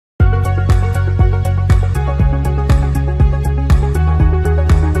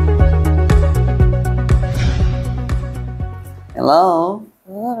Hello.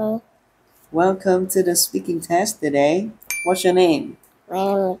 Hello. Welcome to the speaking test today. What's your name? My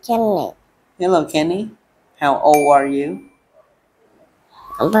name is Kenny. Hello, Kenny. How old are you?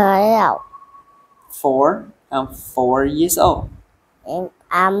 I'm 4 4. I'm 4 years old. I'm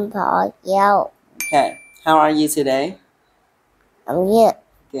 4 years old. Okay. How are you today? I'm good.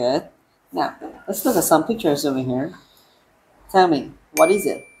 Good. Now, let's look at some pictures over here. Tell me, what is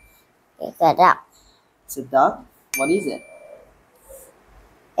it? It's a duck. It's a duck. What is it?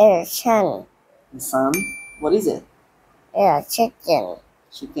 It's a sun. The sun. What is it? It's a chicken.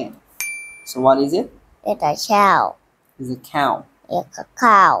 Chicken. So what is it? It's a cow. It's a cow. It's a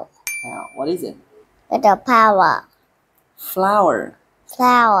cow. Cow. What is it? It's a flower. Flower.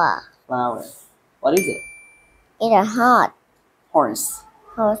 Flower. Flower. What is it? It's a horse. Horse.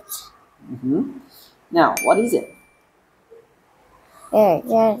 Horse. Now, what is it?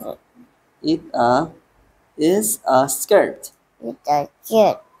 It's Is a skirt. a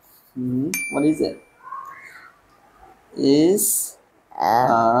kid. What is it? Is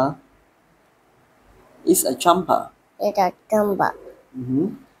a jumper. It's a jumper.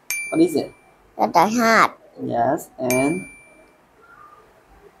 What is it? It's a hat. Yes, and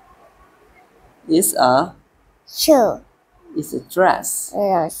is a Shoe. is a dress.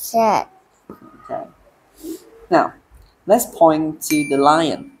 It's a shirt. Okay. Now, let's point to the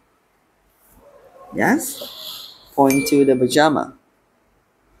lion. Yes? Point to the pajama.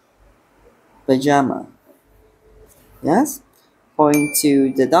 Pajama. Yes? Point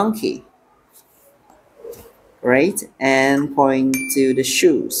to the donkey. Great. And point to the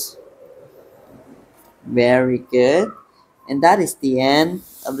shoes. Very good. And that is the end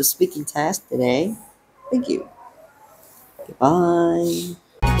of the speaking test today. Thank you. Goodbye.